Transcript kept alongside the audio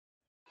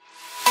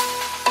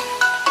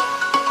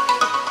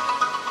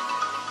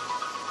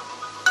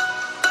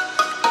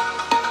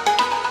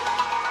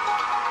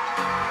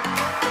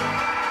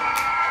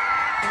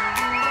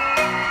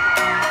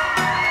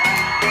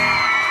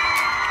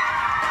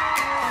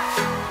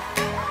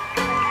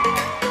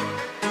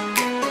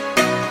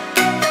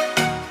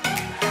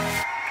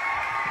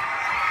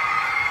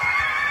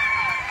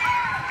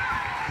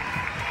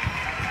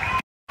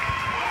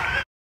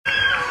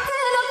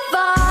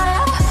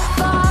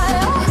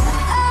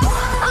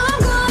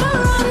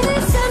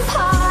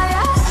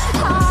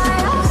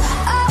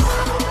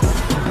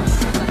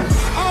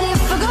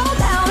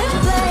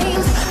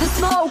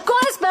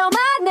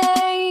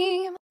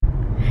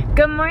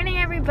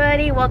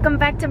welcome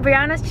back to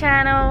Brianna's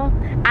channel.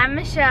 I'm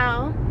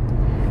Michelle.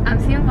 I'm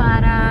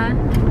Xiomara.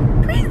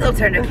 Please don't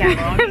turn the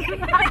camera on.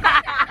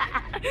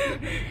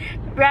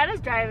 Brianna's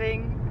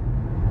driving.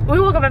 We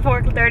woke up at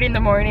 4:30 in the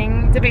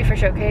morning to be for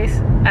showcase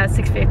at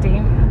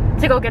 6:50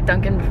 to go get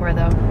Duncan before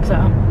though. So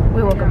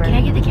we woke up early. Can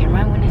I get the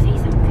camera? I want to say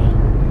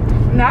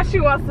something. Now she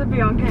wants to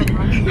be on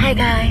camera. Hi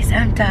guys,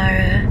 I'm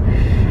Tara.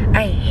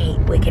 I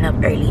hate waking up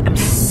early. I'm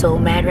so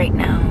mad right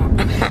now.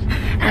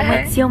 I'm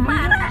with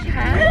Xiomara.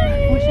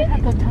 We should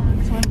have the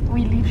talks when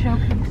we leave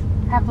showcase.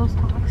 Have those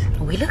talks.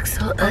 We look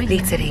so ugly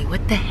today.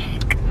 What the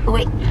heck?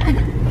 Wait.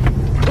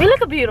 We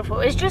look beautiful.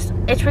 It's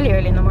really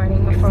early in the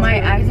morning. My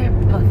eyes are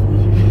puffy.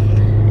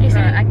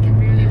 I can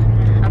really.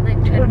 I'm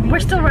like. We're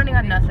still running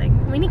on nothing.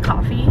 We need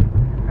coffee.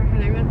 We're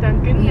heading to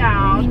Dunkin'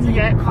 now to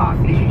get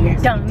coffee.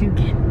 Yes, Dunkin'.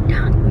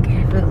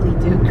 Definitely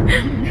do.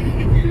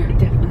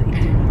 Definitely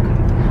do.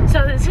 So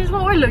this is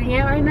what we're looking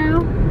at right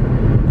now.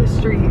 The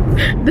streets.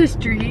 The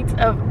streets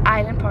of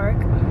Island Park.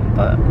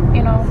 But,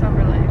 you know,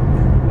 Silver Lake.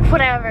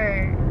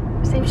 whatever.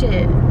 Same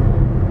shit.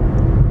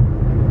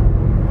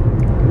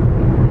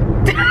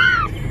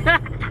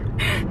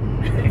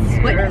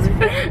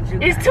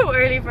 It's too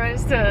early for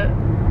us to.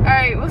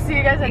 Alright, we'll see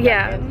you guys at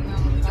Yeah. Dunkin'.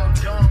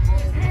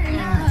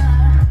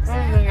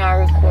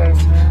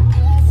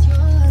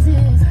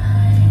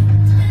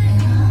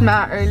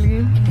 Not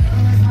early.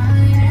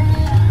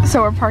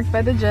 So we're parked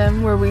by the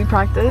gym where we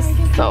practice.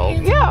 So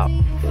yeah.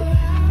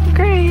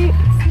 Great.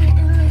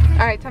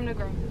 Alright, time to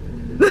grow.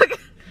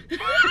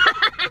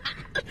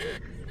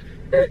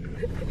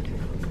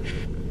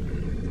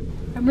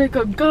 I'm like,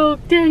 go,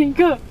 daddy,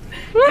 go.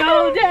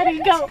 Go, daddy,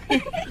 go.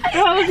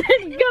 Go,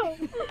 daddy, go.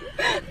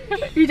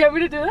 You want me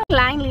to do that?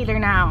 Line leader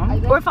now.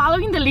 We're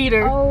following the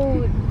leader.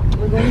 Oh,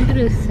 we're going to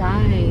the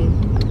side.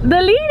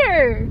 The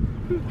leader.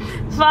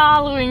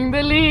 Following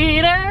the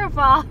leader.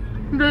 Follow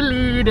the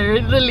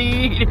leader. The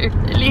leader.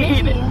 The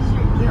leader.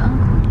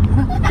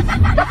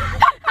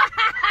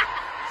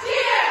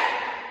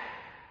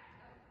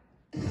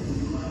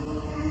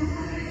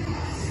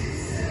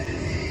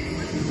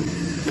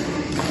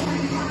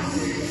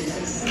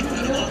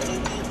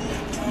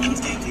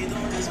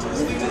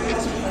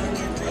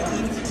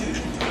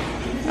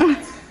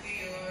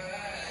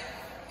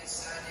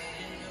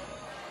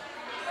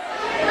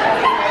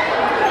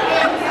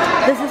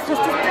 This is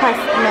just a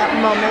test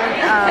moment,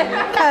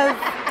 because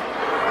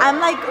I'm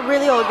like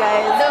really old,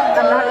 guys.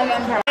 I'm not really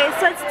on camera. Okay,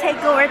 so it's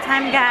takeover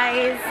time,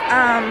 guys.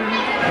 I'm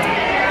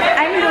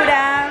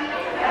Luda.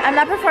 I'm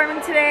not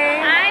performing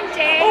today. I'm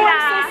Jada. Oh,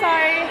 I'm so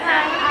sorry.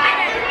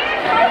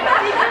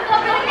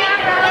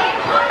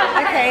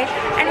 Okay,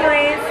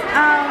 anyways,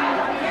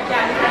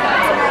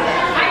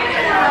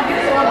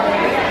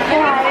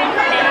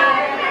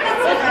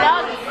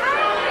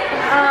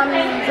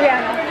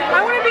 Brianna.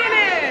 I want to be in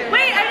it.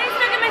 Wait, I didn't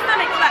stuck in my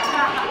stomach. Go back.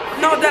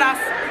 No, that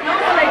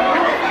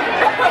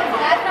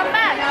Come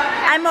back.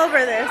 I'm over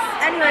this.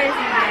 Anyways,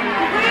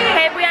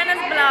 Hey,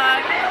 Brianna's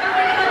vlog.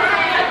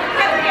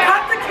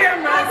 cut the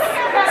cameras.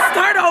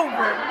 Start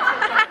over.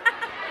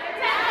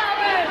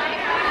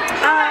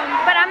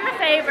 But I'm the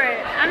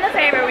favorite. I'm the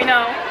favorite, we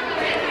know.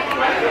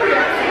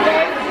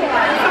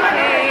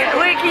 Hey,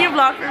 wait, can you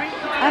vlog for me?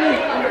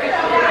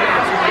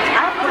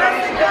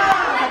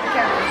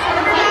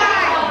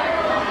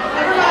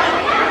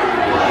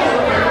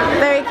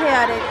 very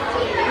chaotic.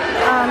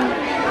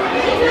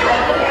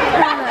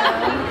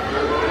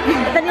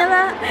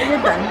 Daniela,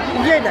 you're done.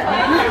 You're done.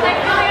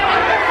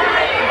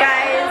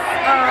 Guys,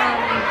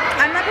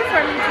 I'm not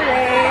performing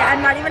today.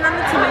 I'm not even on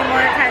the team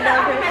anymore, kind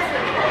of.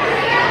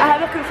 I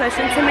have a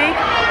confession to make.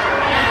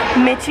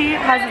 Mitchie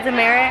has a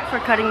demerit for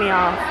cutting me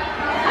off.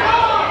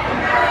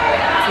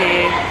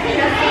 Okay.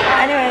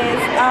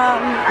 Anyways,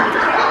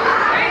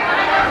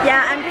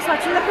 yeah, I'm just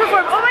watching the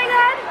perform. Oh my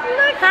god,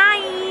 look.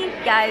 Hi,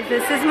 guys.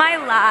 This is my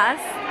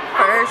last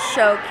first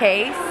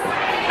showcase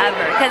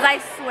ever. Because I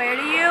swear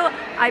to you,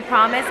 I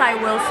promise I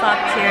will stop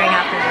cheering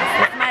after this.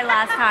 This is my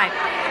last time.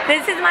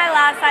 This is my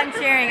last time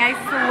cheering. I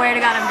swear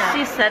to God, I'm done.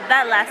 She said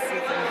that last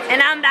season.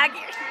 And I'm back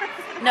here.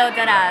 No,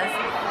 dead ass.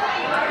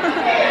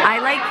 I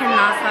like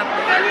cannot stop.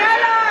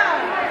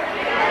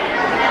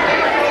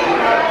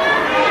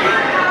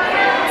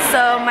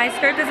 So my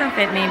skirt doesn't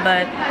fit me,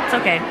 but it's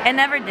okay. It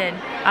never did.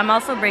 I'm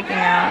also breaking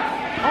out.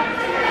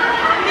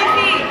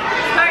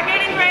 Start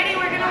getting ready.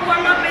 We're gonna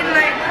warm up in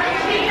like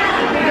 5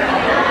 minutes.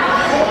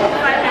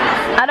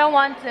 I don't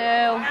want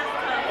to.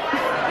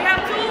 We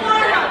have 2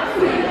 warm-ups.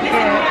 Two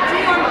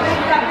warm-ups.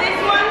 We have this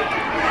one,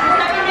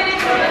 7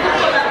 minutes.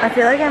 I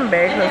feel like I'm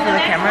very close to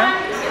the camera.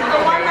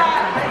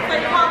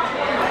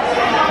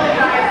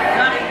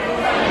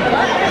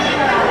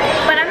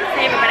 But I'm the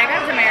favorite, but I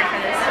got Tamara for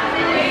this.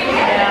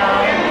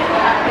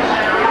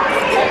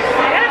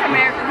 I got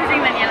Tamara for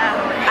choosing Daniela.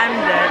 I'm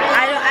good.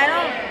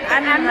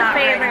 I'm the not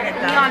favorite. writing it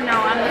We down. all know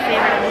I'm the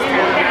favorite of this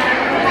channel.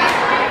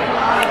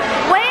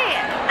 Wait,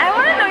 I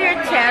want to know your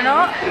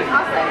channel.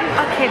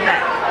 Okay,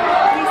 bet.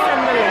 Please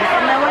send the link.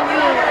 And then when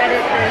you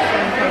edit this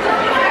and post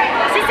it.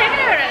 She's taking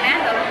it to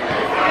Orlando.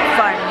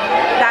 Fun.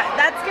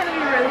 That's gonna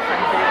be really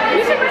fun.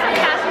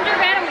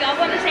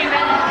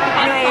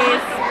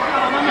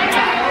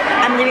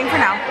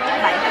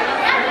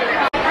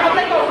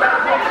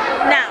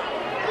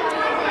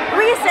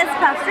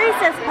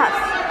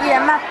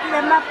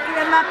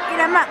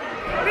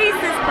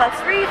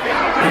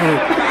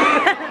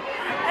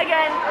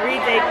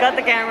 Cut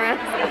the cameras.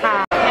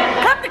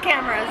 Cut the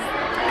cameras.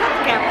 Cut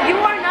the camera. You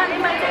are not in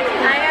my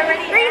picture. I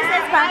already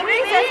Reese's Puffs,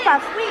 Reese's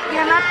Puffs. Eat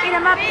 'em up, eat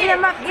 'em up, eat 'em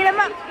up, eat 'em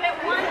up. Sing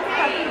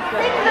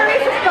the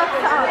Reese's Puffs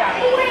song.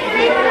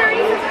 Sing the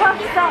Reese's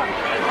Puffs song.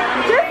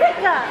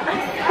 Jessica,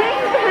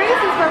 sing the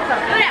Reese's Puffs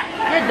song.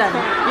 You're done.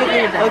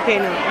 You're done. Okay,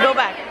 no. Go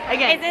back.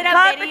 Again. Is it a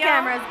Cut video? the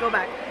cameras. Go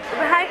back.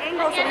 High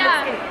angle so we can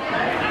see.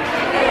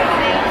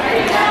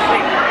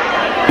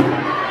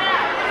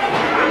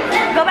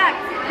 Go back.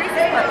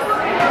 Reese's Puffs.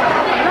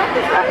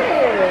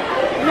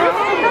 No,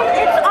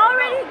 it's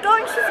already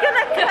going. She's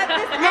gonna cut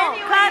this. No,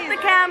 cut the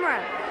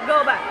camera.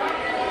 Go back.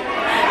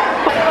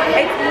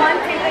 It's one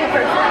take per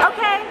person.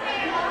 Okay.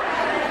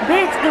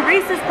 Bitch, the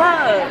Reese's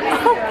Puffs.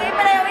 Okay,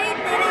 but I already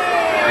did it.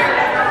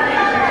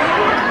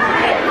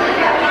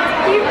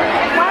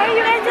 Why are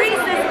you guys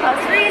Reese's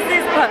Puffs.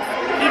 Reese's Puffs.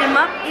 Eat 'em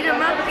up. Eat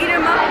 'em up. Eat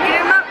 'em up. Eat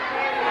 'em up.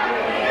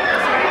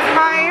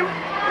 Time.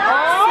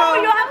 Oh,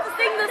 you have to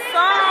sing the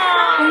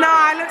song. No,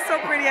 I look so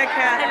pretty, I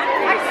can't.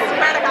 I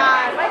swear to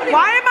God.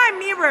 Why am I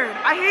mirrored?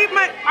 I hate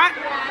my... Why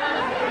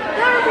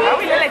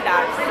we look like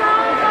that?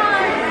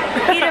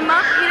 Eat 'em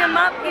up. Eat 'em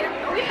up. Eat 'em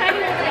up.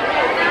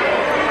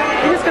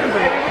 I'm just gonna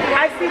break.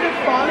 I see this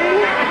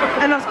falling,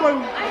 and I was going...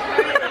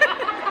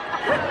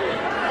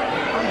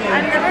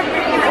 I've never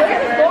been in a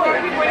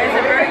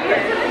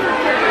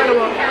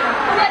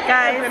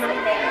Guys,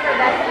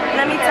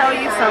 let me tell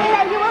you something.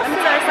 Let me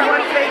tell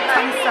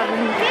you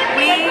something.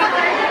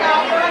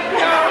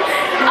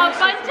 A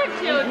bunch of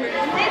children.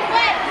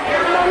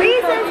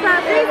 Reese's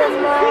Puffs, Reese's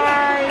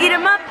Puffs. Eat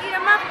 'em up. Eat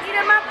 'em up. Eat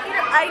 'em up. Eat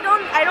 'em.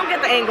 I don't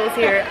get the angles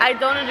here. I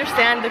don't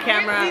understand the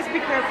camera. Please be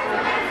careful.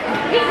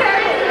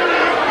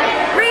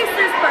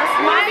 Reese's Puffs.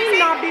 Mommy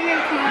not being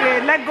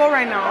included. Let go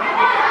right now.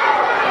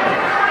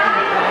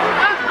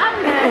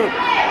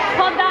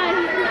 Hold on.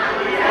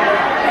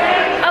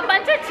 A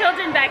bunch of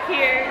children back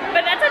here,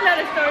 but that's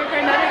another story for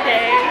another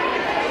day.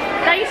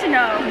 That you should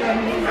know.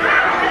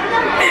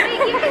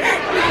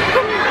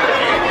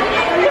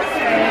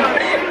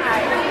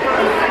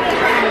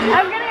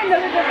 I'm getting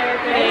another delivery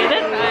today.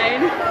 That's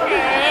fine.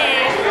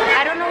 Hey,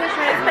 I don't know which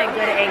one is my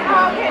good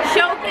angle.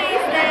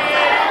 Showcase day.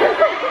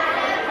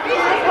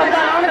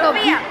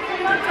 Sophia.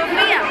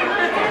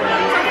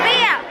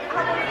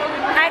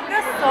 I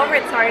feel so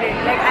retarded.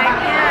 Like I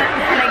can't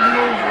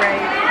move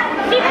right.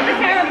 Keep the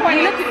camera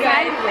pointing. You look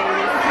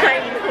sideways. I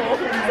know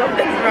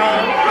something's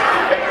wrong.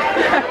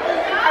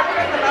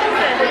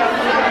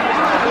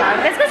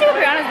 Let's go see what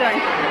Brianna's doing.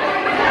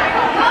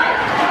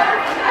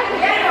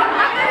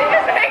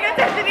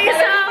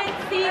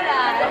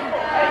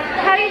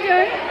 How you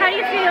doing? How do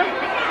you feel?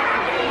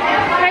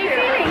 How you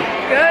feeling?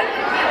 Good.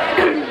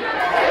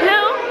 No?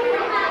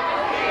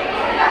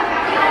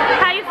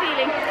 How you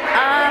feeling?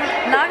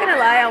 Not gonna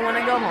lie, I want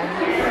to go home.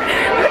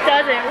 Who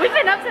doesn't? We've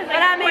been up since like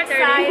But I'm 4:30.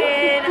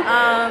 excited.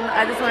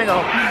 I just want to go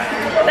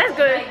home. That's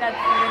good. That's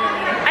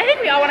literally, I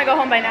think we all want to go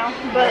home by now,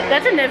 but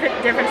that's a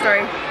different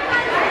story.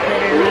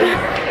 literally.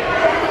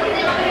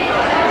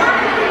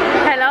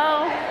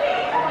 Hello.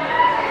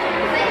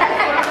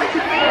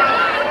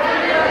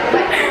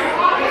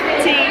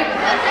 See,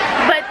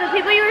 but the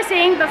people you were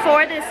seeing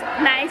before this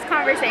nice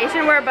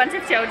conversation were a bunch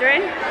of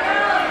children,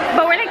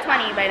 but we're like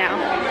 20 by now.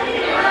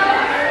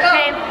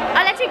 Okay,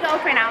 I'll let you go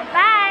for now.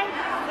 Bye.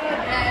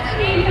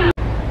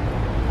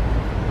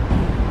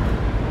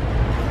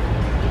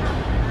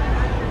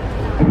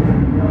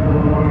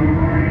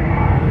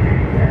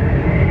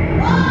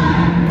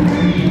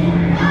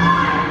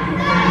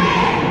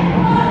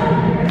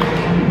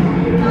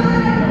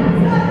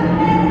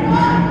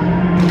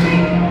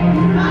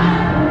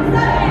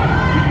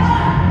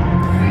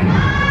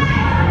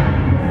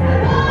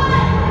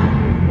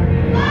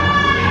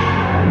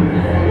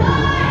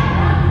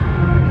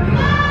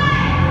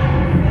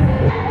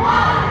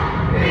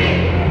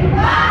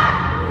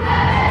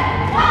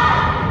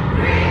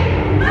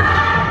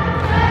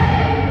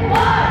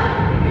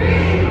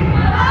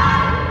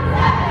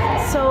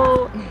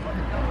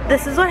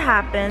 This is what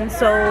happened.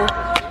 So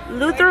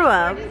Lou threw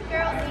up.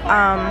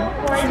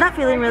 She's not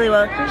feeling really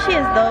well. Here she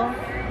is though.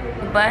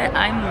 But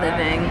I'm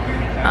living.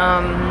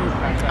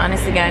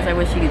 Honestly, guys, I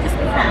wish you could just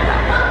be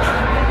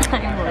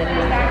I'm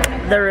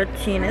living. The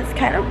routine is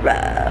kind of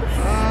rough.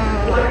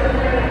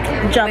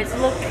 Jumps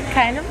look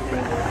kind of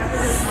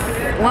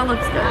rough. What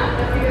looks good?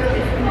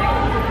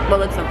 What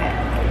looks okay?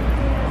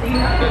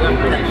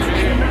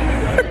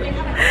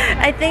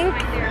 I think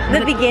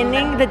the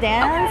beginning, the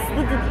dance,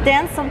 the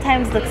dance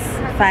sometimes looks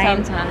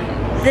fine.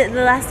 Sometimes.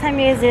 The last time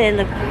you guys did it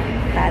looked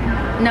bad.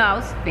 No, I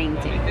was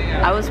fainting.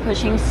 I was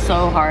pushing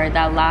so hard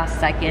that last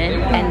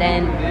second, and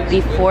then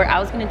before I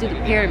was gonna do the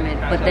pyramid,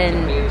 but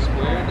then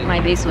my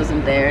base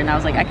wasn't there, and I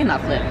was like, I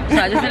cannot flip. So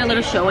I just did a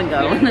little show and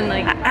go, and then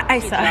like I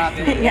she saw. dropped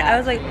me. Yeah, I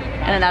was like,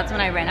 and then that's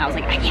when I ran. I was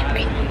like, I can't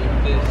breathe.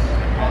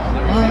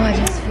 Oh, I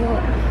just feel.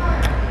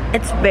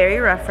 it's very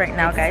rough right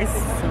now, guys.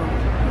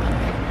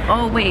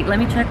 Oh wait, let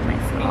me check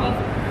myself.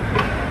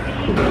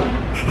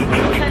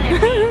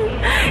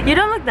 You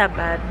don't look that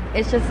bad.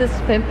 It's just this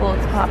pimple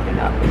is popping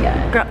up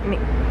again. Girl, me.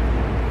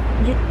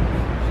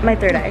 My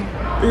third eye.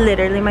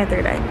 Literally my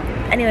third eye.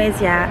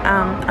 Anyways, yeah,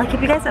 I'll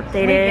keep you guys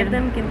updated.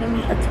 Give them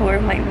a tour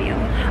of my meal.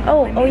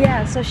 Oh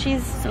yeah, so she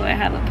So I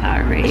have a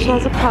Powerade.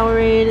 has a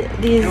Powerade,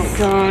 these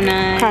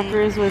donut,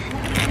 crackers with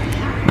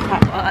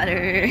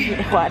water.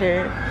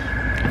 water.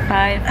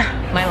 5.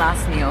 My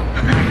last meal.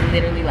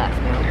 Literally last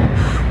meal.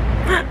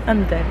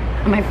 I'm dead.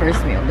 My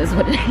first meal. This is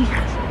what it is.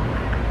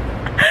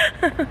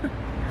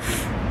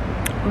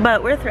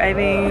 But we're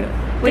thriving.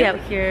 We out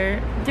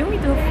here. Didn't we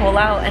do a full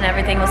out and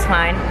everything was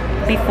fine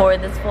before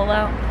this full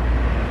out?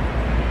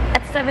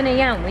 At 7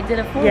 a.m. we did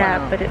a full out. Yeah,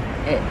 but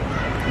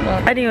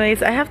well.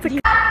 Anyways, I have to.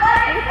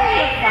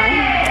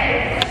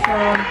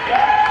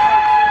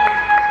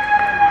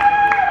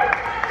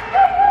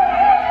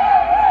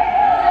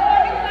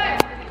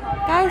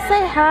 Guys,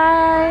 say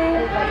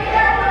hi.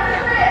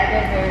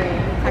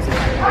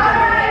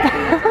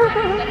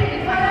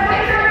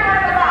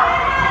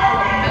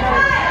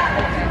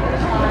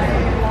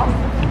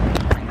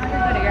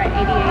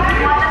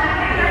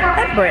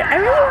 I'm bored. I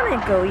really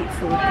want to go eat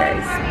food,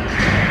 guys.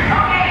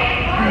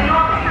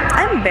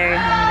 I'm very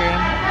hungry.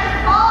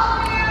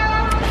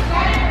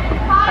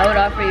 I would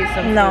offer you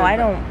some No, food, I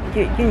don't.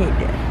 You need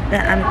it.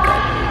 I'm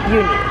good. You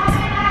need it.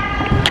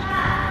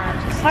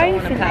 How are you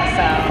feeling? Pass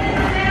out.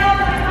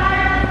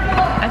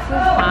 I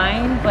feel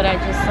fine, but I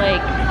just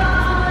like.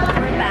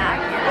 We're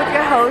back with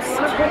your host,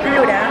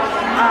 Luda.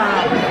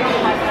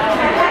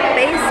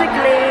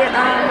 Basically,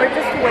 we're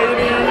just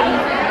waiting.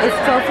 It's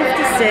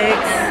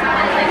 12:56.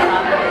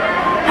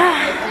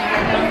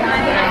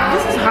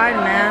 This is hard,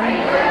 man.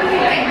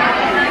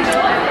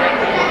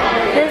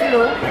 Here's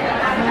Lu.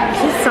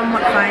 She's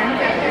somewhat fine.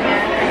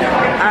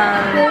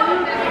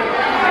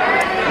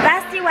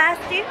 Vasti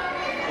Wasti.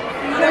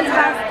 Here's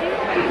Vasti.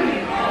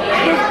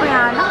 Here's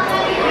Brianna.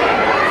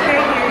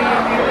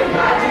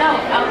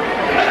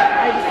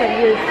 I just said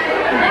yes.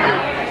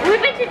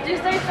 We've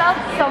introduced ourselves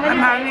so many I'm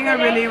having a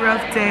really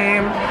rough day.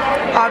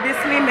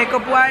 Obviously,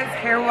 makeup-wise,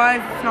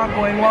 hair-wise, it's not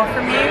going well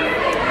for me.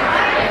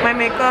 My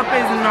makeup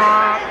is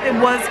not, it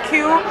was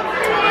cute.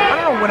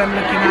 I don't know what I'm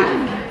looking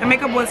at. My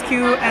makeup was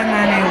cute and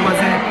then it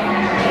wasn't.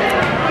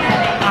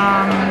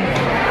 I'm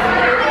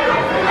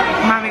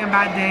having a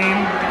bad day.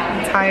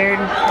 I'm tired,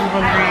 I'm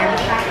hungry.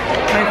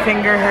 My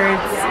finger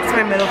hurts. It's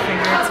my middle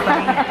finger, it's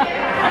funny.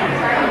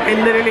 It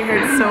literally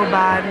hurts so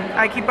bad.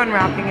 I keep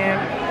unwrapping it.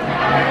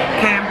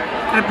 Okay, I'm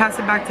gonna pass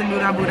it back to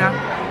Luda Buddha.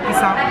 Peace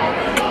out.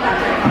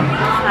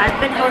 I've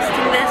been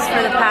hosting this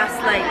for the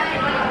past like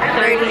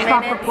 30 minutes.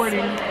 Stop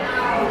recording.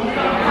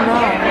 No,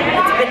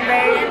 it's been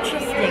very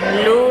interesting.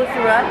 Lu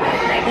threw up.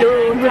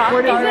 Lu talked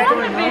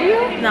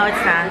already. No,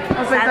 it's not.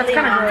 Sadly,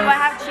 kinda no. gross. Do I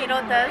have Cheeto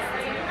dust?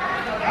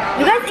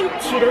 You guys eat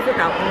Cheetos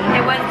without me?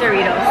 It was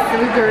Doritos.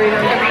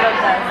 Doritos. Doritos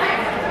does.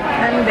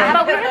 I'm dead.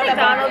 But we have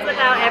McDonald's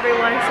without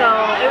everyone, so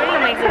it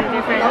really makes a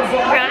difference.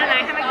 Brianna and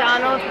I have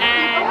McDonald's,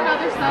 and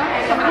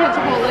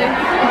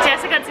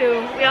Jessica too.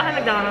 We all have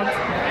McDonald's.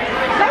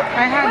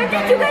 I had Where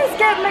did you guys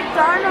get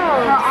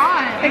McDonald's?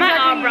 My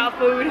aunt brought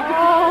food.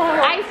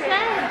 I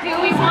said, do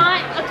we want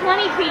a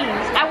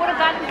 20-piece? I would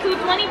have gotten 2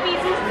 20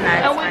 pieces,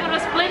 and we would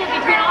have split it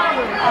between all of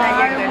them.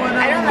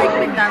 I don't like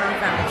McDonald's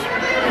that much.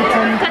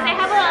 Because they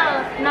have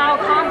a now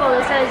combo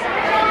that says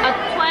a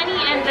 20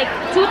 and like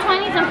 2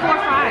 20s and 4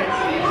 fries.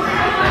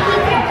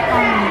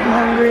 I'm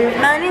hungry.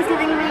 Melanie's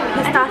giving me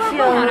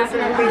pistachios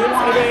and I'm really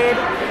excited.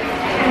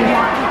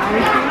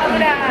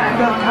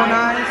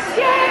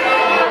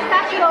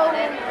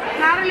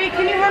 Natalie,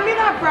 can you hand me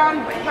that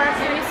brown purse?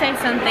 Let me say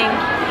something.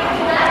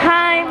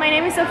 Hi, my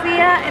name is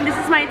Sophia, and this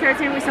is my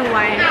 13 with some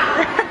wine.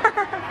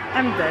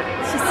 I'm dead.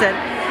 She said.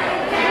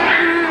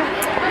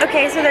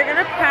 Okay, so they're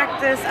gonna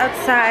practice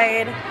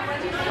outside.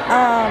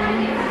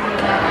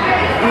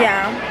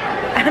 Yeah.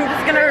 I'm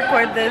just gonna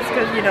record this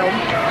because, you know.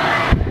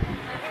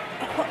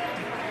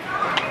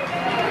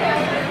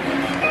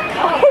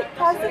 Oh, it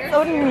has its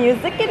own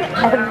music and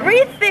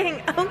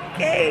everything.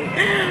 Okay.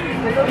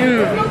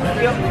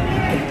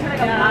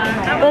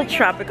 The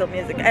tropical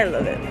music. I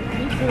love it.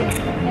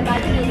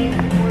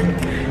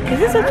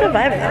 This is such a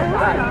vibe though.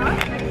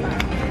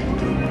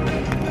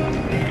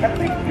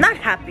 Not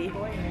happy.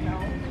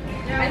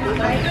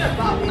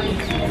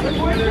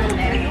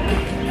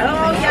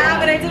 Oh yeah,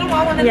 but I didn't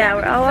want one. Yeah,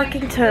 we're all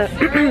walking to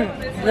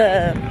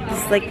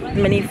this like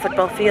mini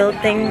football field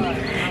thing,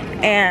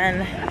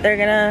 and they're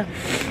gonna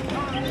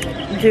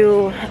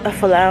do a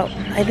full out.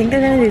 I think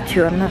they're gonna do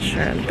 2. I'm not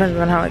sure. It depends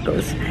on how it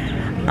goes.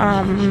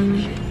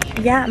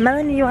 Yeah,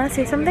 Melanie, you wanna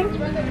say something?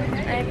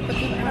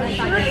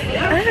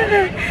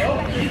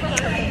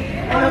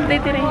 I hope they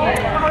didn't hear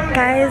it.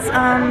 Guys,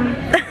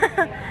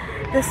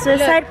 the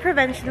suicide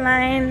prevention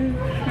line.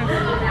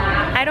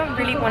 I don't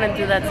really want to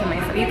do that to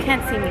myself. You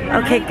can't see me.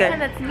 Okay, good. Yeah,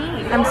 that's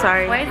me. I'm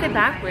sorry. Why is it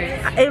backwards?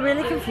 It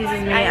really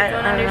confuses me. I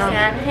don't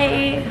understand.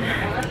 Hey,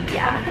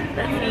 yeah,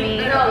 that's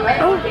me.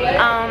 Oh,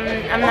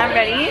 I'm not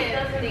ready.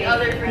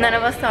 None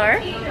of us are.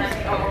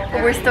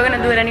 But we're still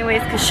gonna do it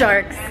anyways, cause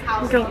sharks.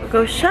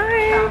 Go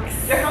Sharks!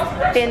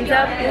 Fins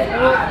up.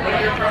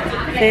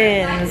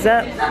 Fins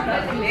up.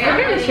 We're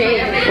gonna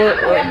shade. What?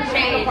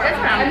 Shade.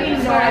 That's not me.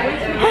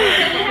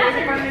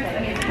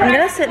 I'm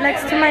gonna sit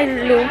next to my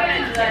Lou,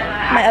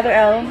 my other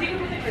L.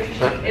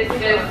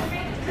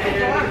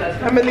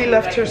 Emily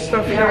left her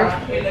stuff here.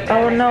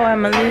 Oh no,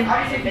 Emily.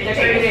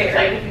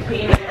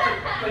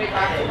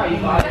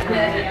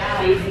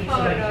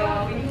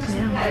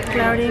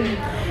 Cloudy.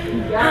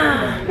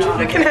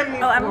 Looking at me.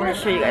 Oh, I'm gonna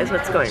show you guys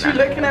what's going She's on.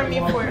 looking at me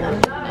for it.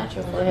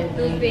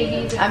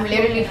 I'm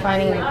literally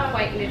finding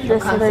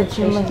This other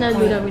gym.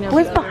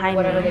 What's behind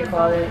me? whatever they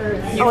call it.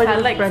 Oh,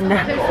 it's like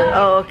Brenda.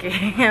 Oh,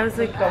 okay. I was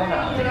like,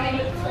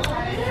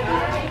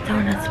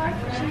 donuts.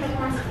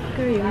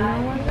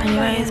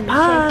 Anyways,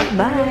 bye.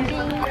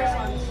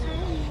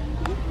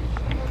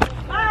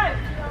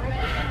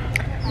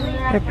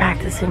 They're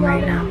practicing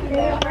right now.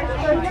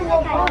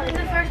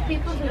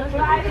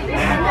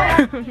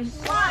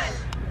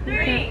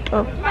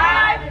 Oh.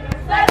 5,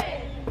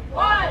 7,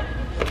 1,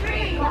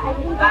 3,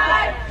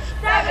 5,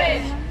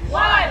 7,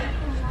 1,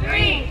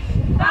 3,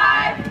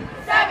 5,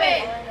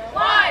 7,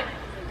 1,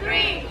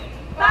 3,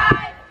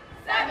 5,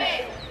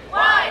 7,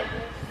 1,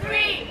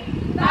 3,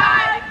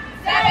 5,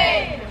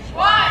 7,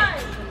 1,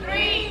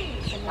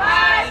 3,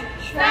 5,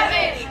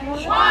 7,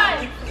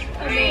 1,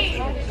 3,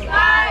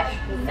 5,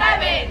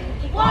 7,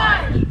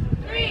 1,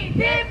 3,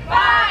 dip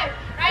 5,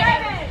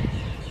 7.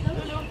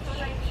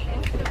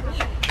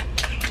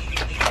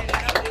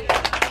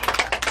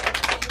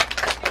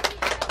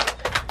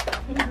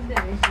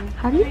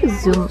 How do you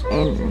zoom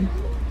in?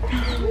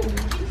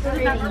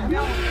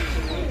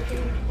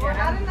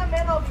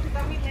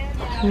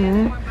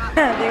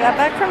 Yeah, they got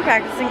back from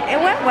practicing. It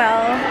went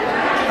well.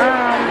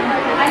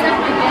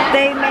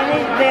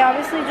 They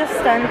obviously just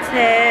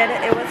stunted.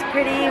 It was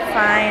pretty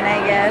fine, I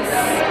guess.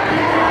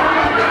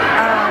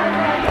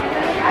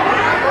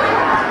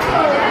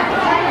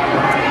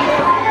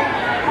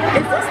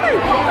 Is this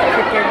like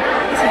cricket?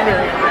 This is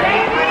really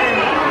annoying.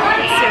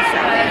 It's so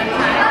sad.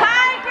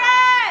 Hi,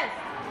 Chris!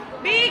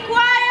 Be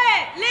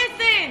quiet!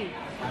 Listen!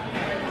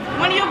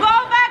 When you go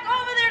back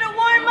over there to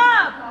warm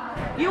up,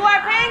 you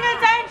are paying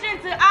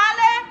attention to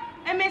Ale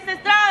and Miss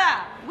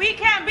Estrada. We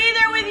can't be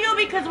there with you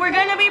because we're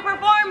gonna be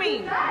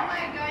performing.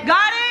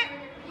 Got it?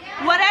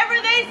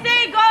 Whatever they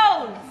say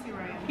goes.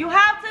 You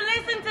have to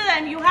listen to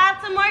them. You have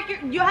to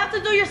you have to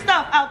do your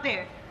stuff out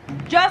there.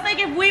 Just like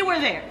if we were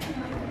there.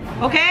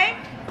 Okay?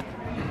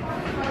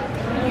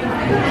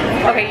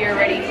 Okay, you're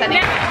ready. Send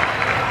it.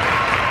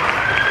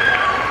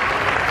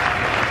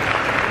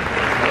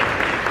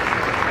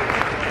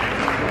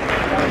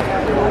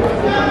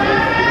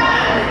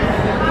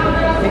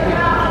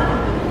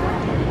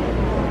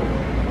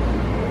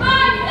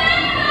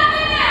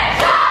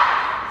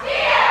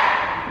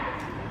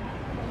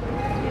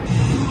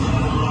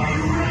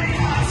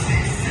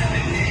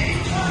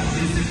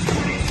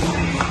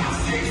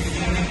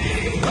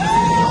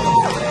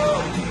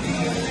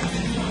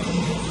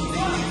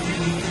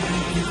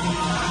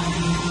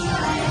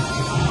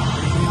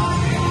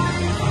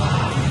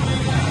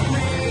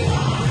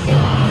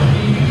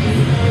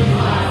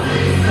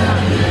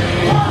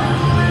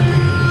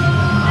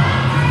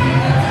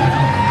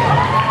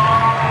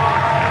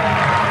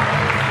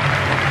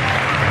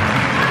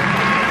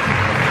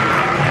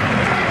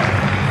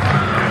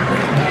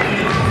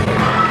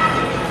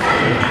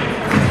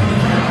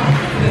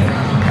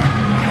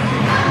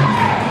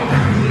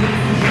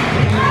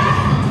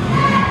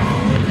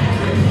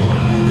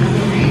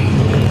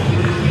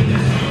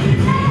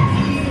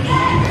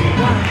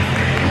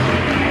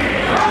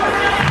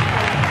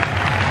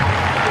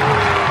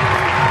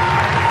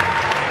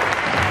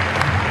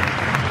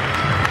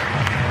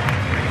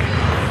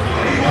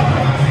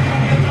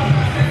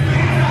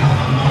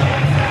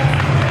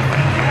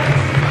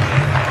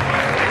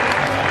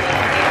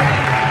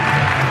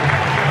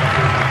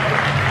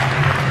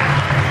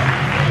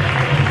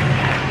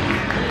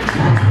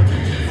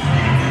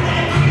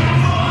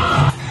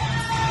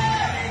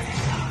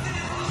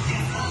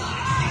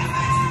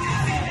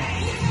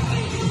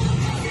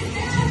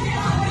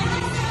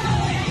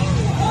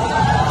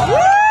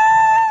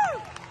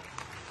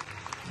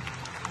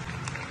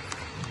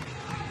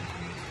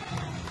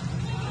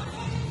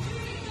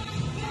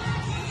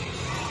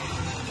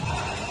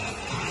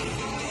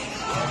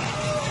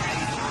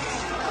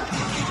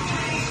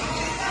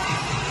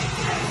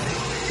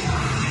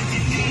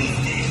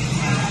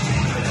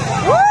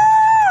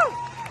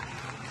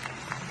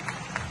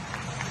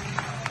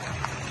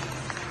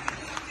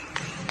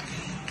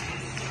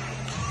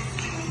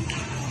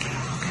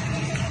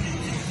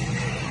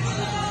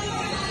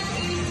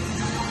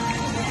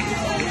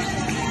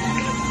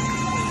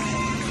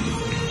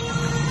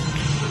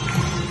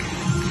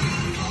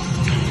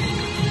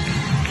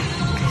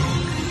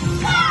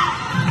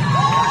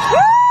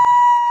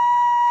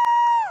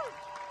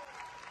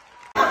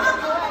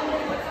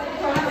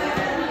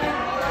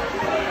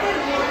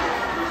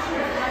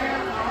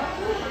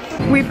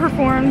 We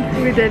performed,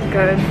 we did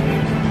good.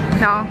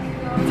 Now,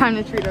 time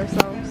to treat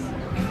ourselves.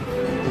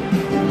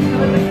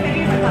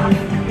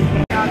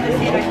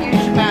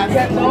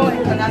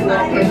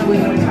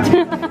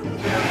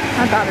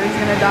 My battery's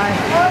gonna die.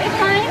 It's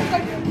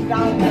fine.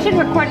 I should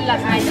record it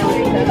last night though.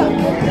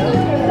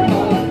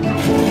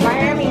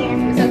 Miami.